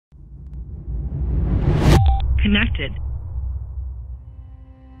disconnected.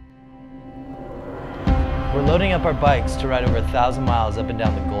 We're loading up our bikes to ride over 1,000 miles up and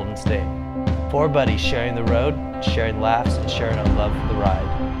down the Golden State. 4 buddies sharing the road, sharing laughs, and sharing our love for the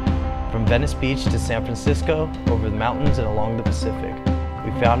ride. From Venice Beach to San Francisco, over the mountains and along the Pacific,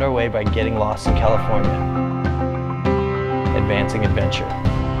 we found our way by getting lost in California. Advancing adventure.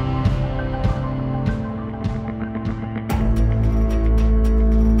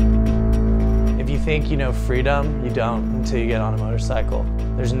 If you think you know freedom, you don't until you get on a motorcycle.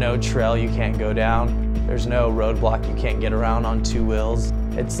 There's no trail you can't go down. There's no roadblock you can't get around on 2 wheels.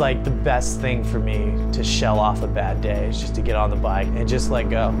 It's like the best thing for me to shell off a bad day is just to get on the bike and just let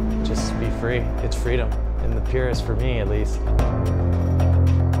go. Just be free. It's freedom, and the purest for me at least.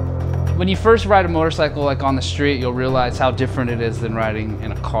 When you first ride a motorcycle like on the street, you'll realize how different it is than riding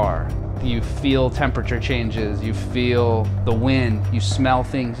in a car. You feel temperature changes, you feel the wind, you smell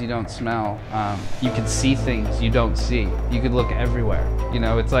things you don't smell. You can see things you don't see. You could look everywhere. You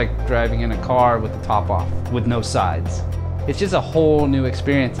know, it's like driving in a car with the top off, with no sides. It's just a whole new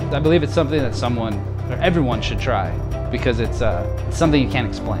experience. I believe it's something that everyone should try because it's something you can't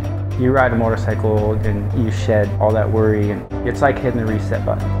explain. You ride a motorcycle and you shed all that worry, and it's like hitting the reset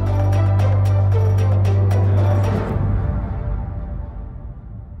button.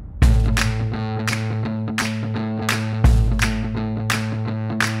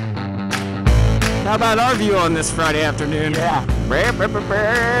 How about our view on this Friday afternoon? Yeah.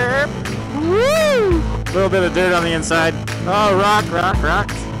 Woo! A little bit of dirt on the inside. Oh, rock.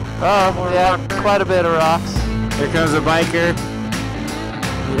 Oh, yeah, quite a bit of rocks. Here comes a biker.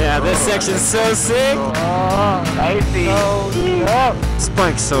 Yeah, this section's so sick. Oh, nicey. This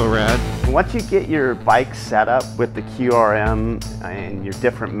bike's so rad. Once you get your bike set up with the QRM and your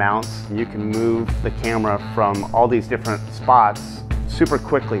different mounts, you can move the camera from all these different spots super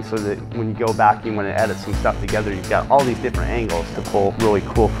quickly so that when you go back and you want to edit some stuff together, you've got all these different angles to pull really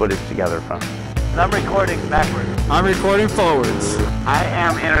cool footage together from. And I'm recording backwards. I'm recording forwards. I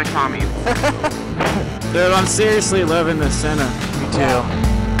am intercomming. Dude, I'm seriously loving the Sena. Me too.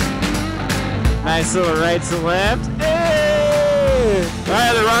 Nice little right to left. Hey!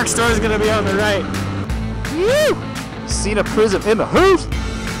 Alright, the rock store's gonna be on the right. Woo! Sena Prism in the house!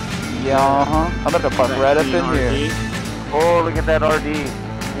 Yeah, I'm gonna park right up in here. Oh, look at that RD.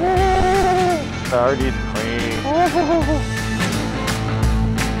 The RD's clean.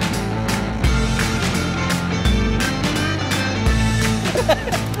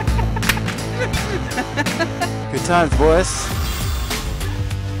 Good times, boys.